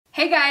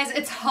Hey guys,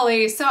 it's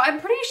Holly. So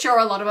I'm pretty sure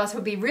a lot of us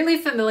would be really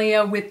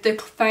familiar with the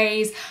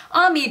phrase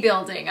army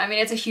building. I mean,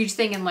 it's a huge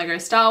thing in LEGO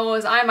Star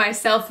Wars. I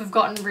myself have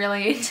gotten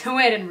really into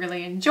it and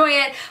really enjoy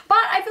it, but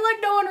I feel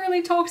like no one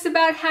really talks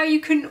about how you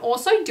can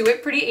also do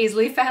it pretty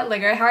easily for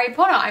LEGO Harry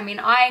Potter. I mean,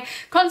 I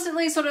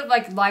constantly sort of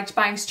liked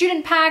buying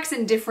student packs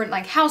and different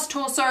house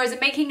torsos and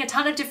making a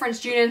ton of different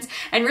students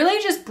and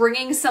really just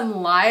bringing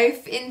some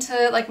life into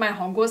my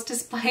Hogwarts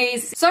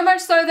displays. So much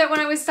so that when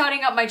I was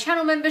starting up my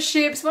channel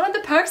memberships, one of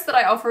the perks that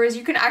I offer is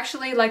you can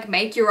actually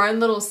make your own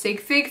little sig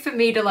fig for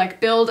me to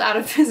build out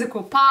of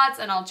physical parts,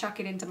 and I'll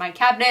chuck it into my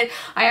cabinet.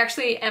 I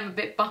actually am a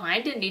bit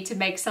behind and need to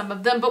make some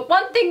of them, but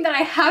one thing that I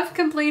have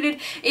completed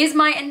is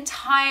my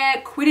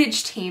entire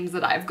Quidditch teams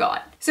that I've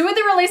got. So with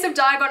the release of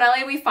Diagon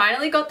Alley, we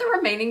finally got the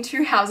remaining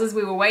two houses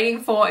we were waiting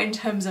for in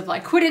terms of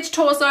Quidditch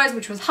torsos,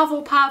 which was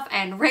Hufflepuff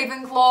and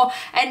Ravenclaw,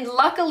 and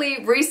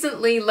luckily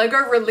recently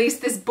LEGO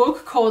released this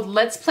book called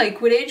Let's Play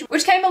Quidditch,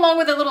 which came along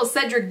with a little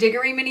Cedric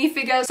Diggory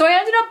minifigure. So I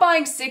ended up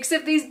buying 6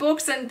 of these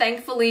books, and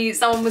thankfully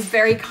someone was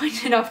very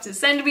kind enough to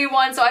send me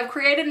one, so I've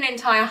created an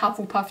entire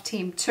Hufflepuff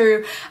team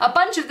too. A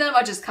bunch of them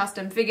are just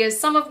custom figures,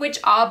 some of which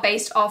are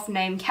based off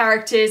name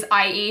characters,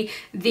 i.e.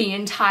 the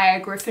entire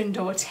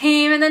Gryffindor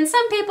team, and then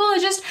some people are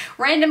just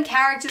random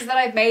characters that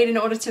I've made in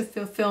order to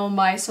fulfill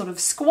my sort of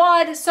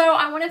squad, so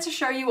I wanted to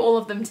show you all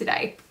of them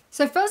today.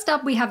 So first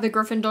up we have the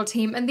Gryffindor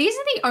team, and these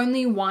are the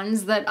only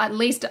ones that at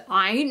least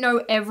I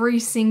know every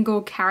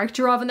single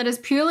character of, and that is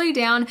purely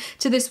down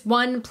to this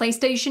one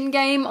PlayStation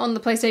game on the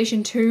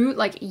PlayStation 2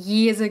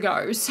 years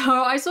ago. So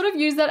I sort of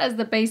use that as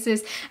the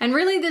basis, and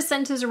really this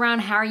centers around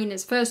Harry in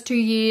his first 2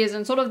 years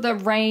and sort of the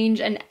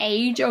range and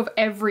age of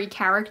every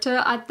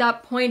character at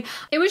that point.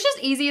 It was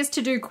just easiest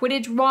to do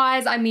Quidditch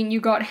wise. I mean,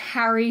 you got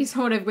Harry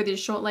sort of with his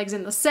short legs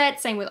in the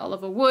set, same with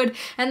Oliver Wood,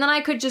 and then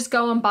I could just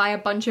go and buy a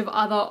bunch of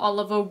other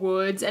Oliver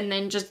Woods and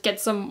then just get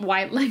some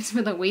white legs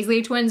for the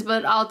Weasley twins,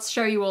 but I'll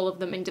show you all of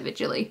them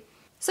individually.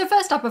 So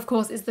first up, of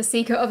course, is the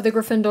Seeker of the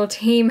Gryffindor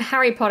team,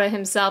 Harry Potter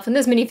himself, and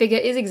this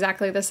minifigure is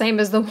exactly the same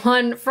as the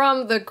one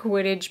from the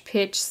Quidditch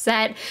pitch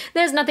set.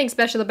 There's nothing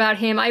special about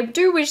him. I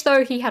do wish,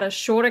 though, he had a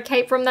shorter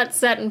cape from that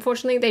set.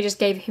 Unfortunately, they just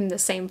gave him the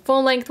same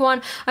full-length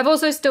one. I've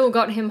also still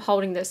got him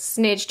holding the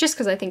snitch, just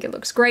because I think it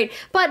looks great,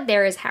 but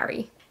there is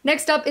Harry.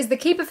 Next up is the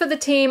keeper for the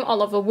team,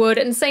 Oliver Wood,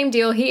 and same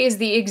deal, he is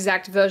the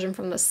exact version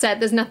from the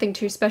set. There's nothing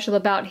too special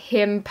about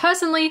him.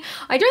 Personally,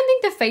 I don't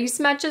think the face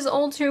matches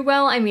all too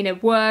well. I mean,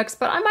 it works,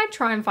 but I might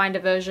try and find a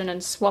version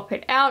and swap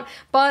it out.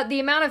 But the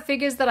amount of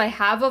figures that I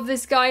have of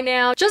this guy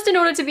now, just in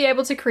order to be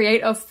able to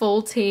create a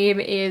full team,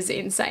 is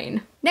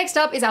insane. Next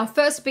up is our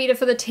first beater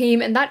for the team,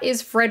 and that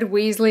is Fred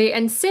Weasley,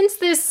 and since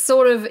this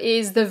sort of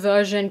is the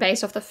version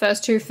based off the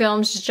first 2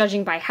 films, just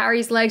judging by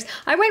Harry's legs,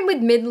 I went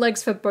with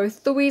mid-legs for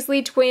both the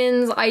Weasley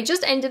twins. I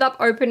just ended up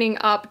opening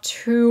up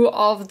 2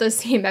 of the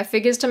CMF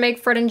figures to make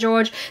Fred and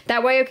George.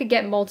 That way I could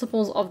get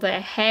multiples of their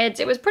heads.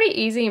 It was pretty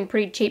easy and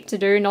pretty cheap to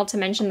do, not to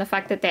mention the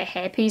fact that their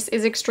hairpiece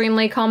is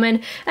extremely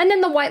common. And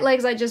then the white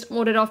legs I just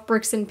ordered off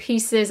Bricks and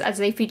Pieces as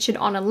they featured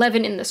on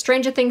 11 in the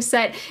Stranger Things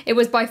set. It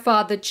was by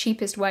far the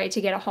cheapest way to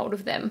get a hold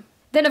of them.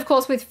 Then of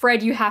course with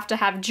Fred you have to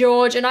have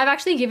George, and I've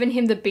actually given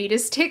him the beater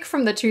stick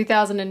from the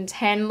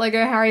 2010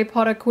 LEGO Harry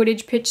Potter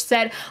Quidditch pitch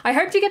set. I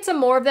hope to get some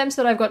more of them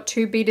so that I've got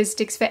 2 beater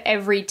sticks for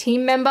every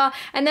team member.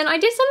 And then I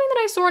did something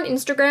that I saw on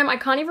Instagram, I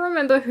can't even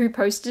remember who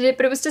posted it,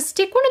 but it was to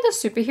stick one of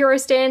the superhero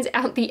stands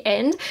out the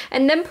end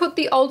and then put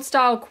the old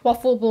style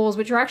quaffle balls,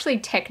 which are actually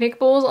Technic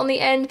balls, on the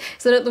end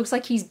so that it looks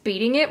like he's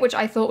beating it, which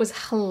I thought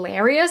was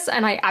hilarious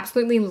and I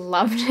absolutely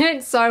loved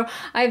it. So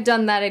I've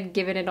done that and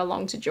given it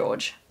along to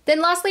George. Then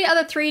lastly are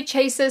the 3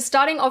 chasers,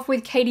 starting off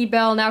with Katie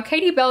Bell. Now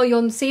Katie Bell,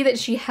 you'll see that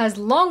she has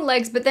long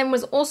legs, but then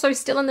was also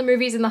still in the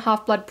movies in the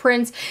Half-Blood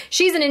Prince.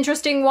 She's an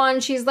interesting one.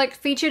 She's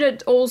featured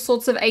at all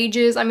sorts of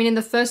ages. I mean, in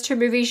the first 2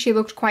 movies she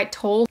looked quite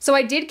tall. So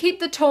I did keep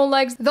the tall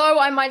legs, though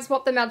I might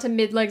swap them out to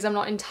mid-legs, I'm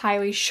not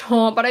entirely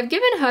sure. But I've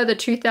given her the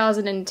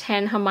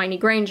 2010 Hermione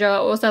Granger,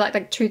 also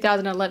the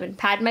 2011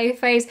 Padme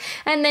face,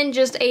 and then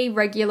just a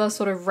regular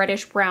sort of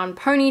reddish-brown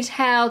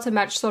ponytail to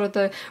match sort of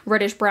the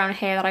reddish-brown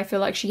hair that I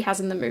feel like she has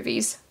in the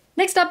movies.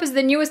 Next up is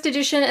the newest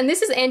addition, and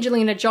this is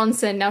Angelina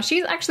Johnson. Now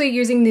she's actually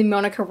using the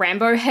Monica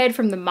Rambeau head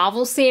from the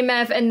Marvel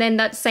CMF, and then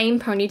that same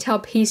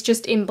ponytail piece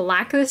just in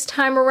black this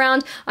time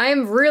around. I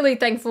am really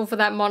thankful for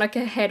that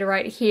Monica head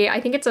right here. I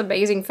think it's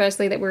amazing,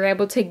 firstly, that we were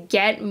able to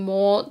get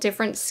more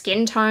different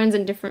skin tones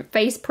and different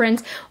face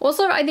prints.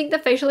 Also, I think the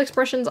facial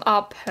expressions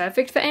are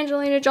perfect for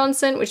Angelina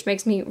Johnson, which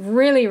makes me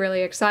really,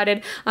 really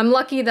excited. I'm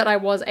lucky that I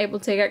was able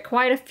to get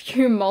quite a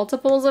few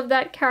multiples of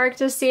that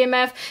character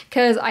CMF,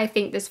 because I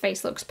think this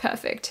face looks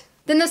perfect.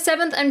 Then the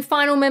 7th and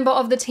final member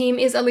of the team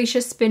is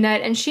Alicia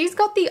Spinett, and she's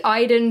got the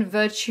Iden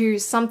Virtue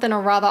something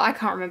or other, I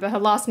can't remember her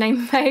last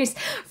name face,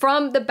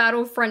 from the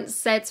Battlefront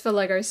sets for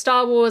LEGO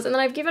Star Wars, and then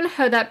I've given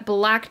her that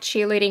black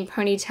cheerleading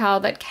ponytail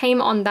that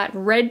came on that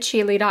red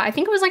cheerleader, I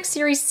think it was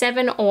series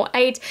 7 or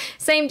 8,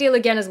 same deal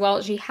again as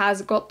well, she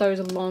has got those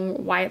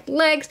long white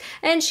legs,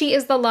 and she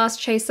is the last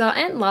chaser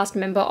and last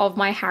member of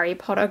my Harry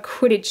Potter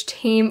Quidditch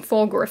team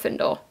for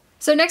Gryffindor.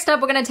 So next up,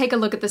 we're going to take a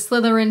look at the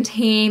Slytherin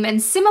team,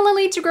 and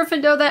similarly to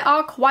Gryffindor, there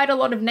are quite a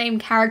lot of named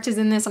characters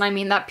in this, and I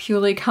mean that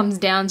purely comes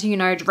down to, you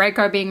know,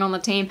 Draco being on the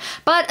team,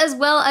 but as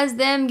well as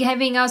them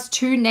giving us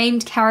 2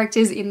 named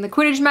characters in the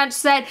Quidditch match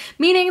set,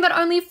 meaning that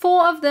only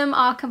 4 of them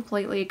are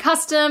completely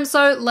custom,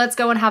 so let's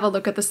go and have a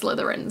look at the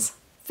Slytherins.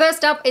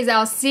 First up is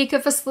our Seeker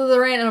for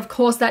Slytherin, and of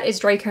course that is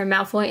Draco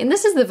Malfoy, and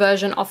this is the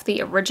version of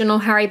the original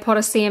Harry Potter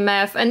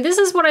CMF, and this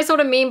is what I sort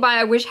of mean by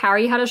I wish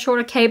Harry had a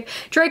shorter cape.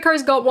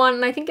 Draco's got one,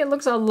 and I think it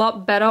looks a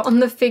lot better on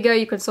the figure.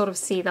 You can sort of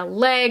see the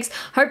legs.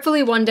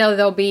 Hopefully one day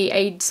there'll be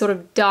a sort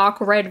of dark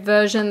red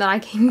version that I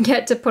can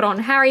get to put on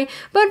Harry,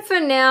 but for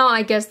now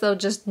I guess they'll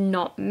just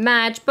not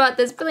match, but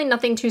there's really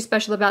nothing too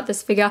special about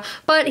this figure,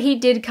 but he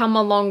did come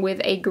along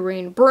with a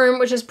green broom,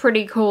 which is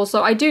pretty cool,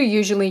 so I do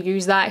usually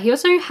use that. He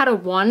also had a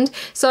wand,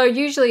 so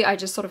usually I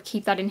just sort of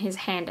keep that in his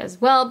hand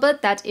as well,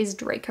 but that is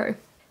Draco.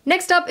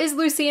 Next up is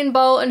Lucien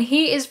Ball, and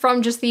he is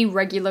from just the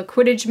regular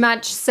Quidditch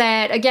match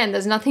set. Again,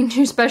 there's nothing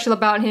too special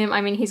about him.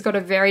 I mean, he's got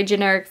a very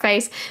generic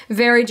face,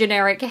 very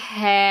generic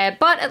hair,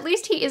 but at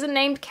least he is a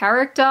named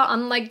character,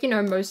 unlike, you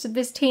know, most of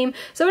this team.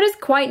 So it is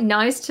quite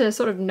nice to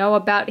sort of know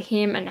about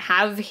him and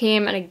have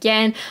him, and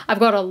again, I've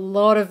got a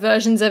lot of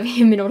versions of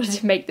him in order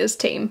to make this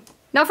team.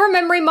 Now from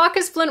memory,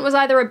 Marcus Flint was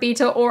either a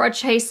beater or a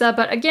chaser,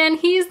 but again,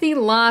 he is the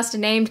last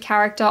named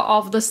character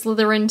of the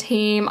Slytherin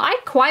team. I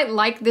quite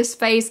like this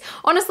face.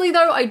 Honestly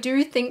though, I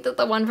do think that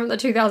the one from the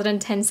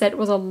 2010 set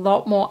was a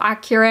lot more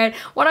accurate.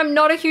 What I'm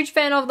not a huge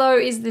fan of though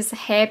is this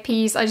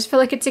hairpiece. I just feel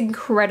like it's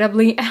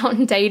incredibly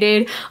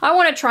outdated. I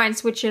want to try and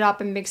switch it up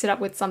and mix it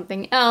up with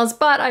something else,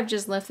 but I've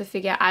just left the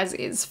figure as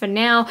is for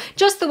now,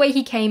 just the way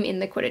he came in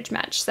the Quidditch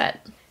match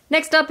set.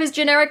 Next up is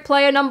generic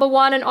player number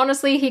 1, and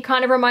honestly he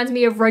kind of reminds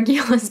me of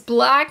Regulus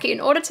Black. In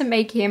order to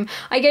make him,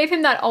 I gave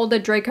him that older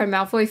Draco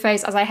Malfoy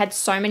face as I had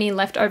so many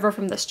left over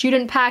from the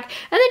student pack,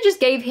 and then just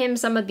gave him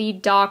some of the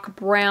dark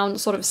brown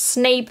sort of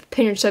Snape,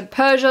 Prince of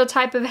Persia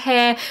type of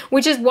hair,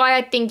 which is why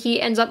I think he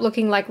ends up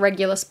looking like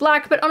Regulus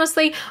Black, but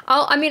honestly,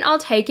 I'll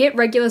take it.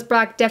 Regulus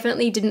Black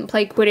definitely didn't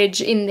play Quidditch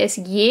in this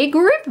year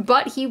group,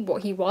 but he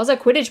was a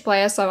Quidditch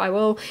player, so I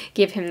will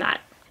give him that.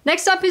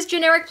 Next up is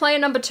generic player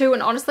number 2,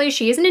 and honestly,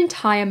 she is an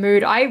entire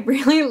mood. I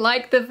really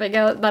like the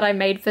figure that I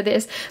made for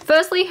this.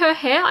 Firstly, her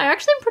hair, I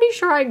actually am pretty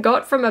sure I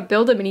got from a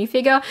Builder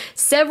minifigure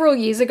several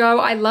years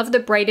ago. I love the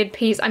braided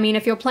piece. I mean,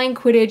 if you're playing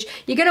Quidditch,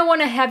 you're going to want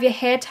to have your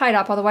hair tied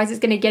up, otherwise it's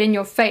going to get in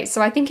your face. So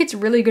I think it's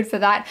really good for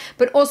that.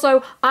 But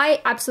also,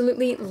 I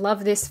absolutely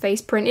love this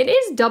face print. It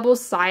is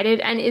double-sided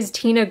and is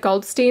Tina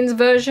Goldstein's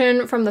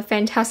version from the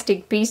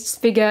Fantastic Beasts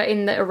figure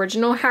in the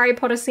original Harry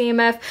Potter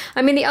CMF.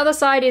 I mean, the other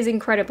side is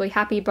incredibly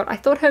happy, but I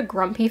thought her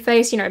grumpy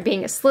face, you know,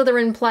 being a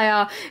Slytherin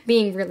player,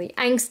 being really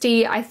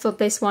angsty, I thought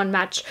this one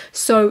matched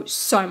so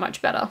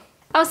much better.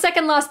 Our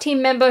second last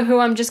team member, who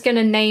I'm just going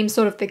to name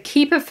sort of the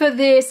keeper for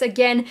this,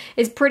 again,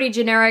 is pretty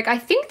generic. I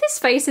think this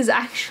face is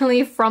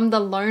actually from the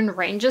Lone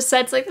Ranger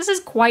sets. Like, this is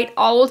quite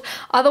old.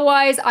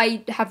 Otherwise,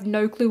 I have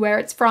no clue where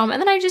it's from.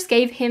 And then I just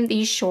gave him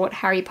the short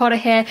Harry Potter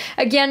hair,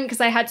 again, because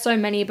I had so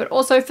many, but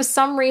also for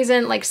some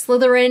reason, like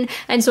Slytherin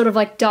and sort of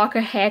like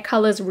darker hair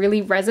colors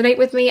really resonate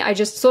with me. I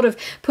just sort of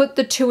put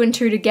the 2 and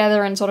 2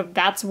 together and sort of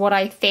that's what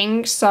I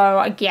think.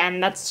 So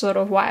again, that's sort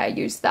of why I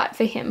used that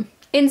for him.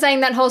 In saying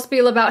that whole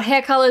spiel about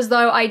hair colors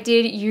though, I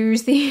did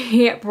use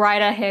the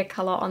brighter hair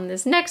color on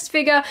this next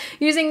figure,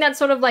 using that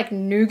sort of like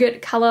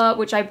nougat color,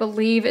 which I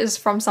believe is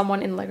from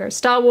someone in LEGO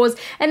Star Wars.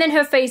 And then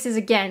her face is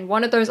again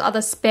one of those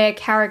other spare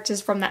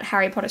characters from that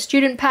Harry Potter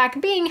student pack,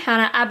 being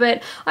Hannah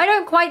Abbott. I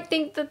don't quite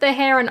think that the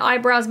hair and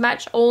eyebrows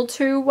match all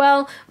too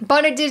well,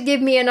 but it did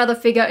give me another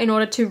figure in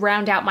order to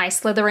round out my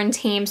Slytherin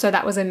team, so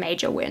that was a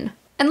major win.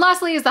 And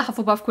lastly is the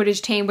Hufflepuff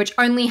Quidditch team, which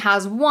only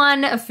has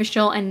one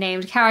official and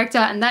named character,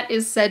 and that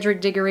is Cedric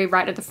Diggory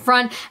right at the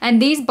front.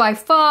 And these by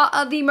far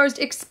are the most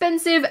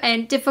expensive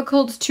and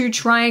difficult to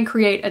try and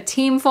create a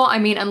team for. I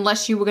mean,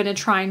 unless you were going to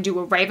try and do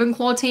a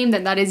Ravenclaw team,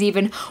 then that is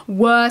even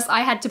worse.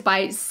 I had to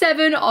buy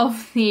 7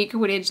 of the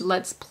Quidditch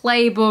Let's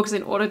Play books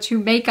in order to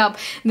make up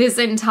this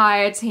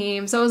entire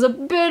team. So it was a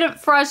bit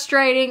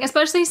frustrating,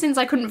 especially since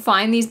I couldn't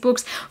find these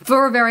books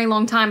for a very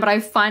long time, but I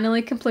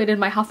finally completed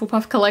my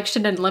Hufflepuff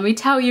collection, and let me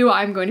tell you,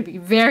 I'm going to be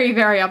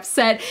very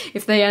upset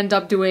if they end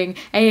up doing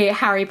a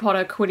Harry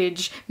Potter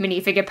Quidditch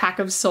minifigure pack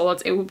of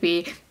sorts. It will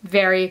be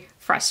very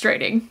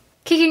frustrating.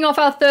 Kicking off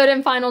our third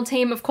and final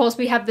team, of course,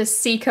 we have the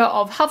Seeker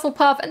of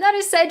Hufflepuff, and that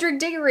is Cedric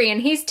Diggory, and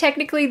he's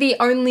technically the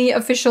only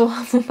official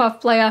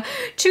Hufflepuff player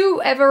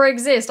to ever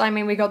exist. I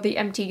mean, we got the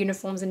empty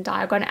uniforms in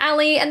Diagon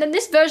Alley, and then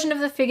this version of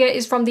the figure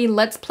is from the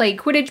Let's Play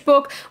Quidditch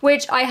book,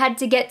 which I had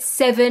to get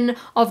 7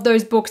 of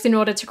those books in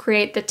order to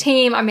create the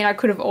team. I mean, I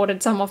could have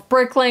ordered some off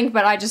Bricklink,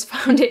 but I just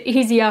found it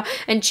easier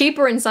and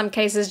cheaper in some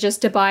cases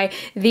just to buy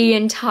the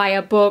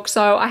entire book.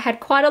 So I had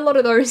quite a lot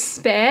of those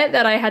spare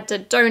that I had to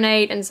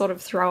donate and sort of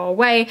throw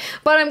away.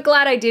 But I'm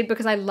glad I did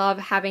because I love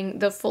having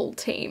the full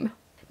team.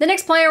 The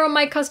next player on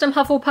my custom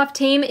Hufflepuff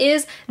team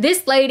is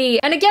this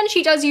lady. And again,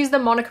 she does use the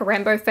Monica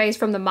Rambeau face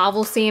from the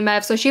Marvel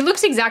CMF, so she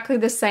looks exactly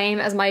the same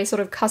as my sort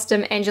of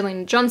custom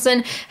Angelina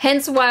Johnson,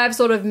 hence why I've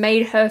sort of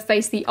made her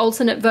face the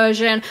alternate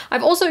version.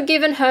 I've also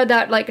given her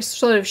that like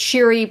sort of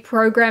Shuri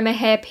programmer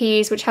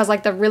hairpiece, which has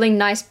like the really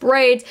nice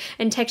braids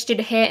and textured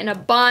hair in a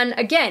bun.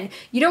 Again,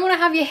 you don't want to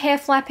have your hair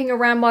flapping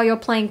around while you're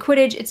playing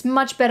Quidditch. It's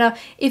much better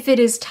if it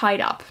is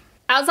tied up.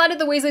 Outside of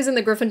the Weasleys and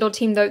the Gryffindor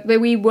team though,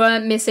 we were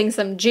missing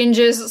some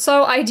gingers,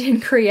 so I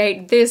did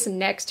create this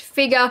next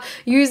figure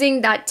using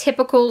that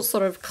typical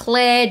sort of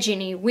Claire,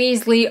 Ginny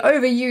Weasley,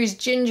 overused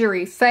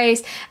gingery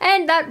face,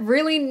 and that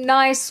really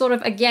nice sort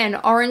of, again,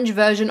 orange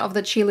version of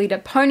the cheerleader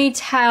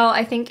ponytail.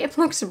 I think it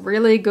looks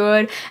really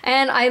good,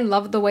 and I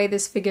love the way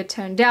this figure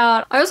turned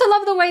out. I also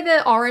love the way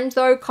the orange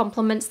though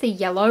complements the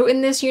yellow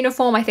in this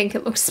uniform. I think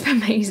it looks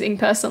amazing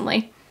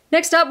personally.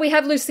 Next up, we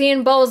have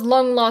Lucien Ball's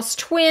long-lost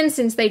twin,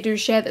 since they do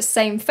share the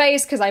same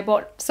face, because I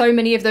bought so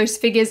many of those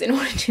figures in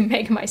order to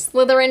make my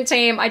Slytherin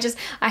team.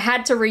 I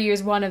had to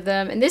reuse one of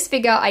them. And this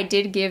figure, I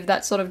did give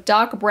that sort of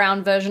dark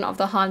brown version of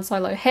the Han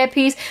Solo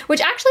hairpiece, which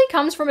actually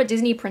comes from a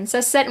Disney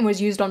princess set and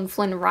was used on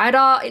Flynn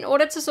Rider. In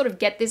order to sort of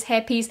get this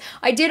hairpiece,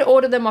 I did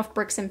order them off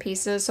Bricks and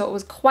Pieces, so it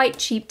was quite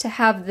cheap to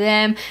have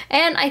them,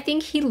 and I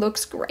think he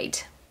looks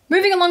great.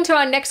 Moving along to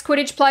our next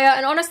Quidditch player,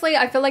 and honestly,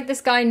 I feel like this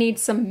guy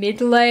needs some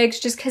mid-legs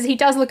just because he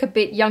does look a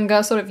bit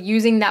younger, sort of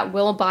using that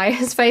Will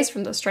Byers face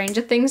from the Stranger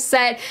Things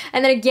set.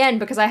 And then again,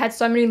 because I had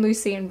so many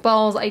Lucien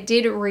Balls, I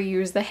did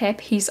reuse the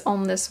hairpiece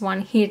on this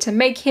one here to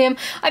make him.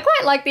 I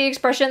quite like the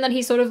expression that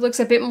he sort of looks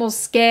a bit more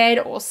scared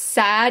or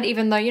sad,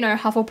 even though, you know,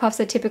 Hufflepuffs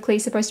are typically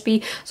supposed to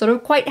be sort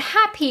of quite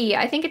happy.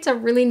 I think it's a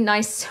really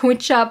nice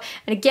switch up,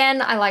 and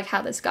again, I like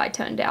how this guy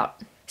turned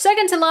out.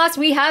 Second to last,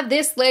 we have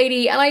this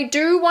lady, and I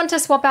do want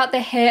to swap out the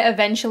hair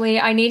eventually.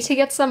 I need to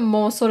get some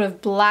more sort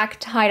of black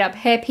tied up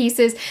hair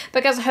pieces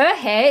because her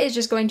hair is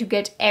just going to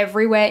get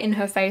everywhere in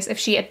her face if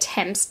she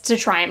attempts to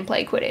try and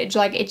play Quidditch.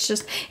 Like,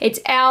 it's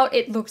out,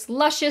 it looks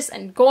luscious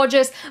and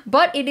gorgeous,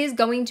 but it is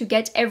going to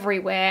get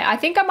everywhere. I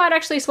think I might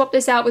actually swap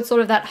this out with sort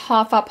of that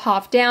half up,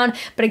 half down,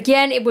 but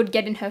again, it would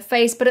get in her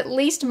face, but at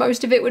least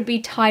most of it would be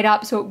tied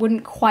up so it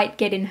wouldn't quite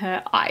get in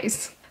her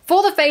eyes.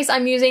 For the face,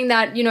 I'm using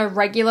that, you know,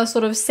 regular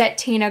sort of set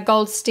Tina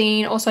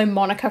Goldstein, also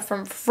Monica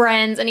from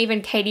Friends, and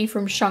even Katie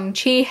from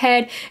Shang-Chi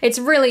head. It's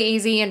really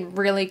easy and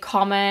really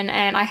common,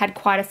 and I had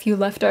quite a few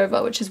left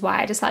over, which is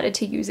why I decided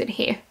to use it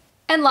here.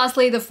 And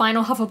lastly, the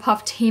final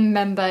Hufflepuff team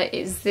member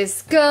is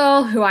this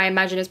girl, who I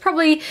imagine is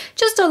probably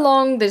just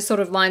along the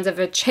sort of lines of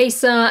a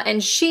chaser,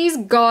 and she's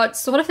got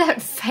sort of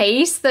that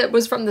face that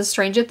was from the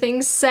Stranger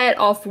Things set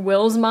off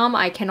Will's mum.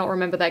 I cannot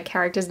remember that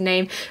character's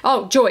name.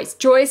 Oh, Joyce.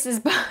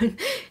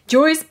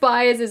 Joyce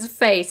Byers'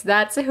 face,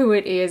 that's who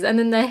it is. And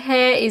then the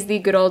hair is the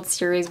good old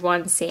Series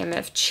 1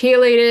 CMF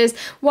cheerleaders.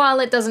 While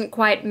it doesn't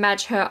quite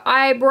match her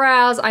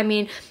eyebrows, I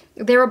mean,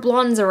 there are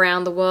blondes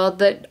around the world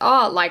that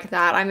are like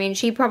that. I mean,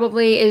 she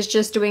probably is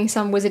just doing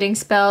some wizarding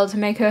spell to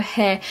make her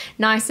hair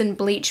nice and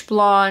bleach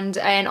blonde,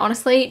 and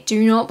honestly,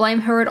 do not blame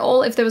her at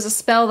all. If there was a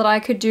spell that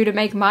I could do to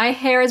make my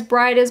hair as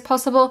bright as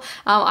possible,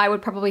 I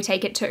would probably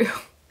take it too.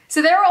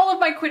 So there are all of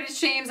my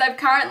Quidditch teams. I've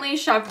currently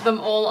shoved them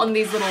all on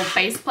these little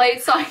base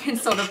plates so I can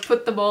sort of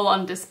put them all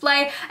on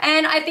display,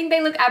 and I think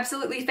they look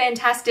absolutely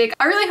fantastic.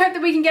 I really hope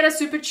that we can get a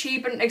super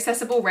cheap and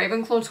accessible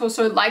Ravenclaw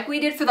torso like we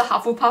did for the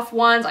Hufflepuff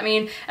ones. I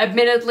mean,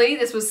 admittedly,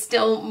 this was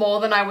still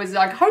more than I was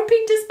like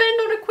hoping to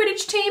spend on a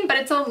Quidditch team, but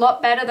it's a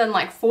lot better than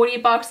like 40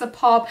 bucks a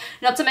pop,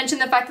 not to mention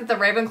the fact that the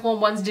Ravenclaw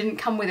ones didn't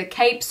come with a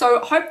cape. So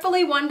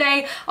hopefully one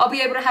day I'll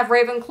be able to have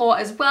Ravenclaw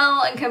as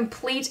well and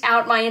complete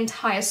out my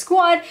entire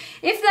squad.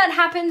 If that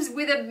happens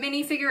with a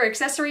minifigure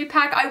accessory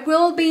pack, I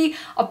will be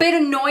a bit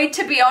annoyed,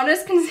 to be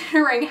honest,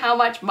 considering how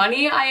much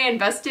money I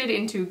invested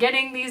into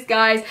getting these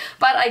guys,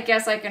 but I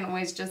guess I can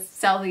always just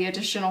sell the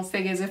additional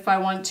figures if I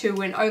want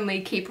to and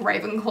only keep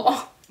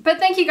Ravenclaw. But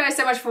thank you guys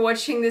so much for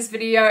watching this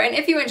video, and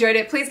if you enjoyed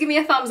it, please give me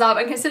a thumbs up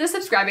and consider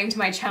subscribing to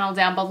my channel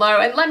down below,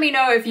 and let me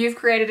know if you've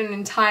created an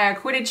entire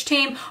Quidditch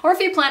team or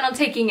if you plan on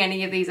taking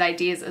any of these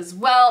ideas as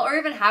well, or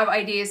even have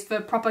ideas for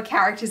proper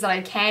characters that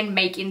I can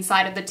make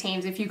inside of the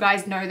teams if you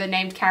guys know the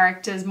named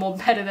characters more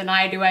better than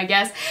I do, I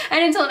guess.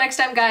 And until next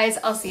time guys,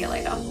 I'll see you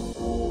later.